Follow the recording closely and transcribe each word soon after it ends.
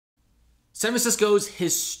San Francisco's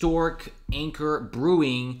historic Anchor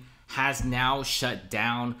Brewing has now shut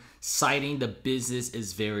down, citing the business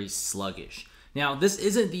is very sluggish. Now, this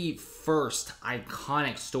isn't the first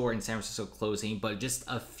iconic store in San Francisco closing, but just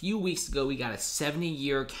a few weeks ago, we got a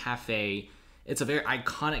 70-year cafe. It's a very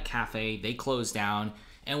iconic cafe. They closed down.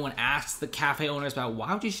 And when asked the cafe owners about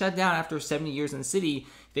why would you shut down after 70 years in the city,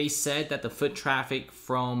 they said that the foot traffic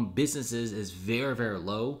from businesses is very, very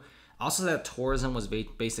low. Also, that tourism was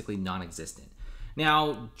basically non-existent.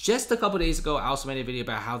 Now, just a couple days ago, I also made a video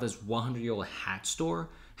about how this 100-year-old hat store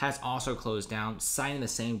has also closed down, citing the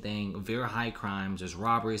same thing, very high crimes, there's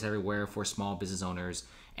robberies everywhere for small business owners,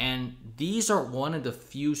 and these are one of the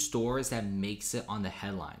few stores that makes it on the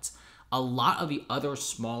headlines. A lot of the other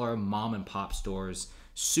smaller mom and pop stores,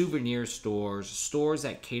 souvenir stores, stores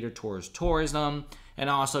that cater towards tourism, and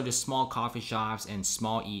also just small coffee shops and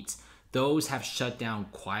small eats, those have shut down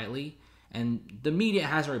quietly, and the media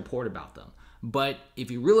hasn't reported about them. But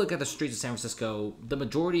if you really look at the streets of San Francisco, the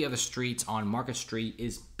majority of the streets on Market Street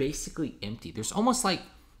is basically empty. There's almost like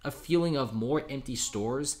a feeling of more empty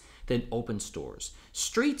stores than open stores.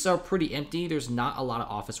 Streets are pretty empty. There's not a lot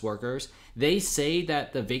of office workers. They say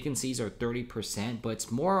that the vacancies are 30%, but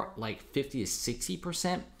it's more like 50 to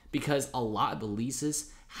 60% because a lot of the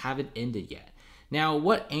leases haven't ended yet. Now,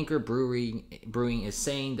 what Anchor Brewing is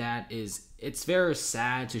saying that is it's very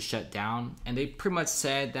sad to shut down, and they pretty much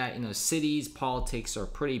said that cities politics are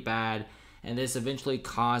pretty bad, and this eventually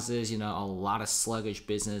causes a lot of sluggish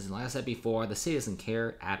business. And like I said before, the city doesn't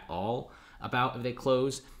care at all about if they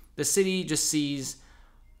close. The city just sees,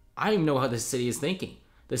 I don't even know how the city is thinking.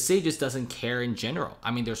 The city just doesn't care in general.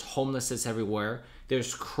 I mean, there's homelessness everywhere,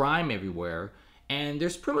 there's crime everywhere, and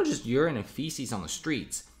there's pretty much just urine and feces on the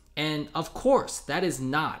streets. And of course, that is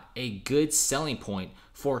not a good selling point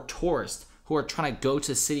for tourists who are trying to go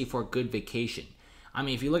to the city for a good vacation. I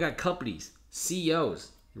mean, if you look at companies,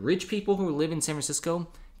 CEOs, rich people who live in San Francisco,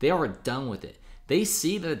 they are done with it. They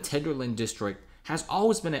see that the Tenderloin district has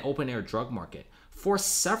always been an open-air drug market for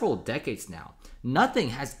several decades now. Nothing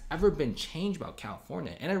has ever been changed about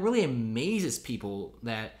California. And it really amazes people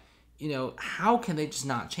that how can they just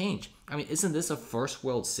not change? I mean, isn't this a first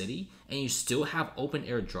world city and you still have open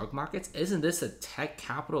air drug markets? Isn't this a tech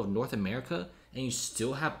capital of North America and you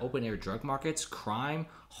still have open air drug markets, crime,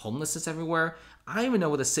 homelessness everywhere? I don't even know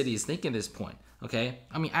what the city is thinking at this point, okay?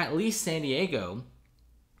 I mean, at least San Diego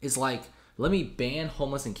is like, let me ban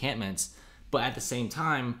homeless encampments, but at the same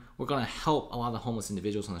time, we're gonna help a lot of the homeless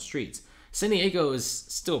individuals on the streets. San Diego is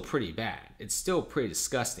still pretty bad. It's still pretty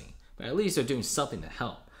disgusting, but at least they're doing something to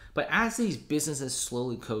help. But as these businesses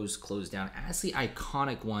slowly close down, as the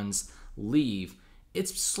iconic ones leave,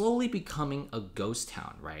 it's slowly becoming a ghost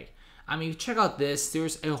town, right? I mean, check out this.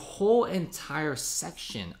 There's a whole entire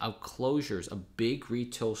section of closures of big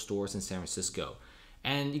retail stores in San Francisco.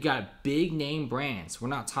 And you got big name brands. We're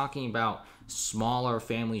not talking about smaller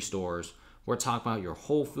family stores. We're talking about your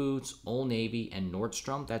Whole Foods, Old Navy, and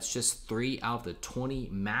Nordstrom. That's just 3 out of the 20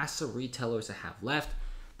 massive retailers that have left.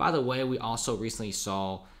 By the way, we also recently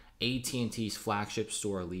saw AT&T's flagship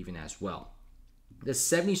store leaving as well. The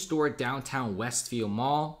 70-store downtown Westfield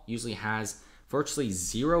Mall usually has virtually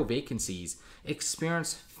 0 vacancies,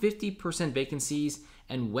 experienced 50% vacancies,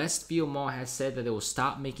 and Westfield Mall has said that it will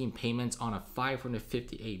stop making payments on a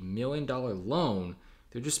 $558 million loan.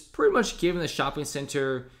 They're just pretty much giving the shopping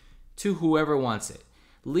center to whoever wants it,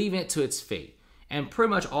 leaving it to its fate. And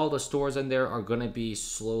pretty much all the stores in there are going to be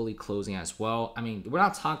slowly closing as well. I mean, we're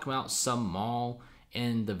not talking about some mall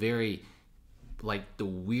in the very, like, the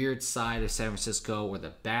weird side of San Francisco or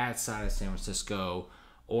the bad side of San Francisco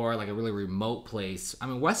or like a really remote place. I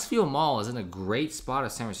mean, Westfield Mall is in a great spot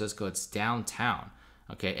of San Francisco. It's downtown,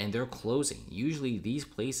 okay, and they're closing. Usually these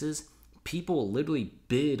places, people literally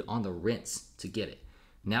bid on the rents to get it.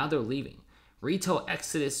 Now they're leaving. Retail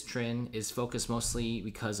exodus trend is focused mostly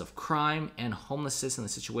because of crime and homelessness in the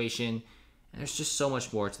situation. And there's just so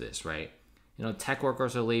much more to this, right? Tech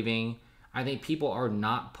workers are leaving. I think people are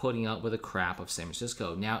not putting up with the crap of San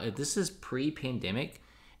Francisco. Now, if this is pre-pandemic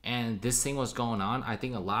and this thing was going on, I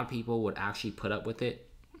think a lot of people would actually put up with it.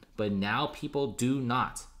 But now people do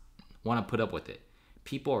not want to put up with it.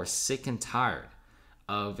 People are sick and tired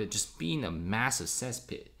of it just being a massive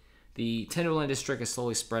cesspit. The Tenderloin district is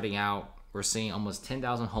slowly spreading out. We're seeing almost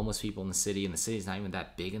 10,000 homeless people in the city, and the city is not even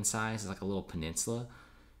that big in size. It's like a little peninsula.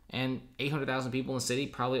 And 800,000 people in the city,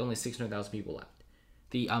 probably only 600,000 people left.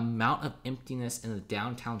 The amount of emptiness in the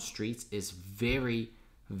downtown streets is very,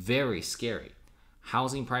 very scary.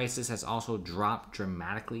 Housing prices has also dropped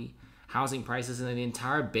dramatically. Housing prices in the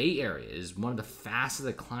entire Bay Area is one of the fastest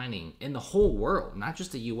declining in the whole world, not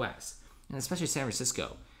just the US, and especially San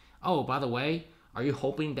Francisco. Oh, by the way, are you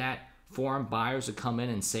hoping that foreign buyers will come in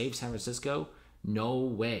and save San Francisco? No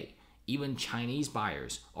way. Even Chinese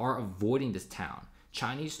buyers are avoiding this town.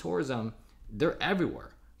 Chinese tourism, they're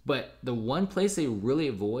everywhere. But the one place they really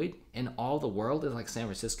avoid in all the world is like San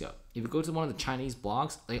Francisco. If you go to one of the Chinese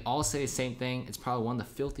blogs, they all say the same thing. It's probably one of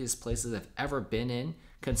the filthiest places I've ever been in,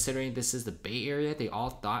 considering this is the Bay Area. They all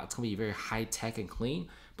thought it's going to be very high tech and clean,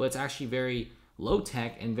 but it's actually very low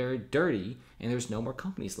tech and very dirty, and there's no more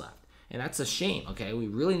companies left. And that's a shame, okay? We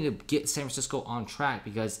really need to get San Francisco on track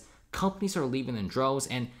because companies are leaving in droves,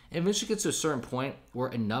 and it eventually gets to a certain point where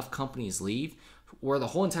enough companies leave where the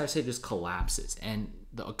whole entire city just collapses and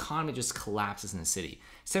the economy just collapses in the city.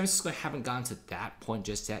 San Francisco haven't gotten to that point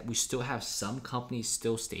just yet. We still have some companies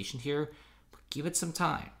still stationed here, but give it some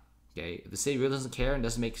time, okay? If the city really doesn't care and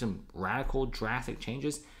doesn't make some radical, drastic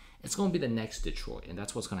changes, it's going to be the next Detroit, and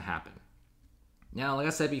that's what's going to happen. Now, like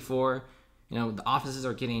I said before, the offices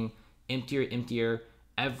are getting emptier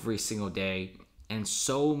every single day, and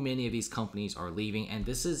so many of these companies are leaving, and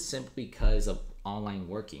this is simply because of online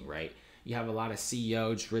working, right? You have a lot of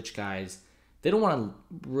CEOs, rich guys. They don't want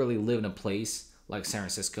to really live in a place like San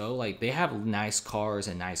Francisco. Like, they have nice cars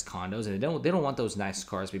and nice condos, and they don't want those nice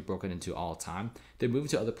cars to be broken into all the time. They're moving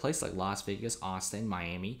to other places like Las Vegas, Austin,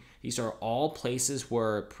 Miami. These are all places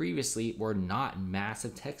where previously were not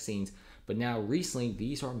massive tech scenes, but now recently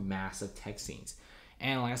these are massive tech scenes.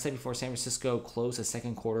 And like I said before, San Francisco closed the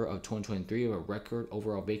second quarter of 2023 with a record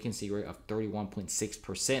overall vacancy rate of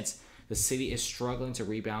 31.6%. The city is struggling to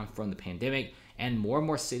rebound from the pandemic, and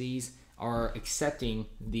more cities are accepting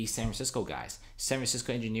these San Francisco guys. San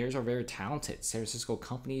Francisco engineers are very talented. San Francisco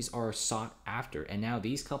companies are sought after, and now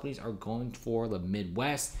these companies are going for the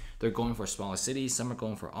Midwest. They're going for smaller cities. Some are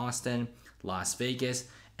going for Austin, Las Vegas,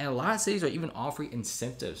 and a lot of cities are even offering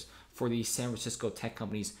incentives for these San Francisco tech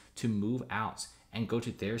companies to move out and go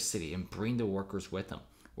to their city and bring the workers with them.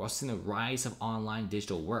 We're also seeing the rise of online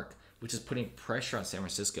digital work, which is putting pressure on San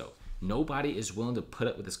Francisco. Nobody is willing to put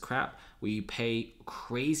up with this crap where you pay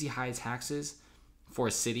crazy high taxes for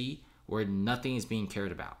a city where nothing is being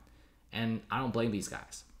cared about. And I don't blame these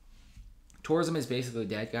guys. Tourism is basically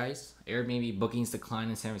dead, guys. Airbnb bookings decline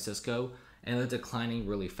in San Francisco, and they're declining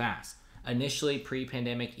really fast. Initially,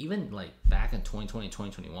 pre-pandemic, even like back in 2020,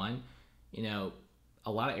 2021,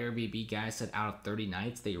 a lot of Airbnb guys said out of 30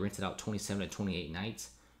 nights, they rented out 27 to 28 nights.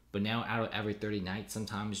 But now out of every 30 nights,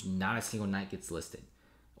 sometimes not a single night gets listed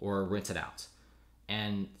or rented out.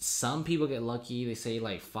 And some people get lucky. They say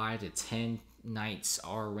like 5 to 10 nights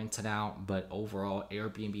are rented out. But overall,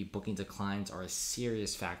 Airbnb booking declines are a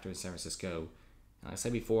serious factor in San Francisco. And like I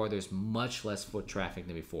said before, there's much less foot traffic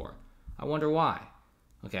than before. I wonder why.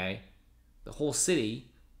 Okay? The whole city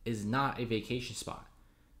is not a vacation spot.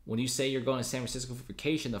 When you say you're going to San Francisco for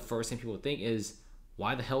vacation, the first thing people think is,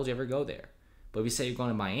 why the hell did you ever go there? But if you say you're going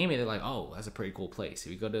to Miami, they're like, oh, that's a pretty cool place.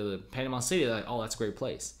 If you go to the Panama City, they're like, oh, that's a great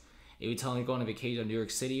place. If you tell them you're going on vacation in New York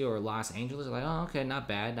City or Los Angeles, they're like, oh, okay, not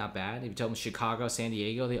bad. If you tell them Chicago, San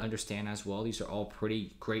Diego, they understand as well. These are all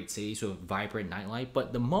pretty great cities with vibrant nightlife.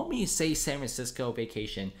 But the moment you say San Francisco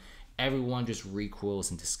vacation, everyone just recoils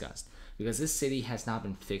in disgust because this city has not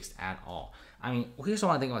been fixed at all. I mean, here's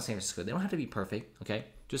what I think about San Francisco. They don't have to be perfect, okay?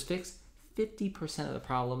 Just fix 50% of the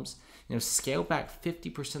problems. Scale back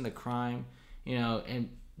 50% of the crime. And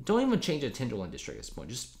don't even change the Tenderloin district at this point.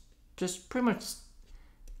 Just pretty much,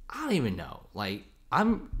 I don't even know. Like,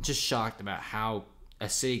 I'm just shocked about how a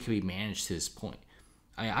city can be managed to this point.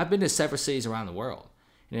 I mean, I've been to several cities around the world.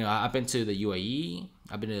 I've been to the UAE.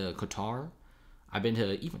 I've been to Qatar. I've been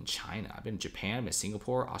to even China. I've been to Japan. I've been to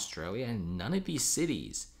Singapore, Australia, and none of these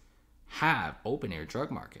cities have open air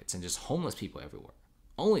drug markets and just homeless people everywhere.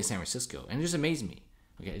 Only San Francisco, and it just amazes me.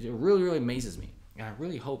 Okay, it really, really amazes me. And I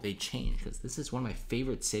really hope they change because this is one of my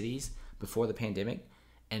favorite cities before the pandemic,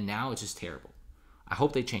 and now it's just terrible. I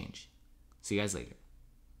hope they change. See you guys later.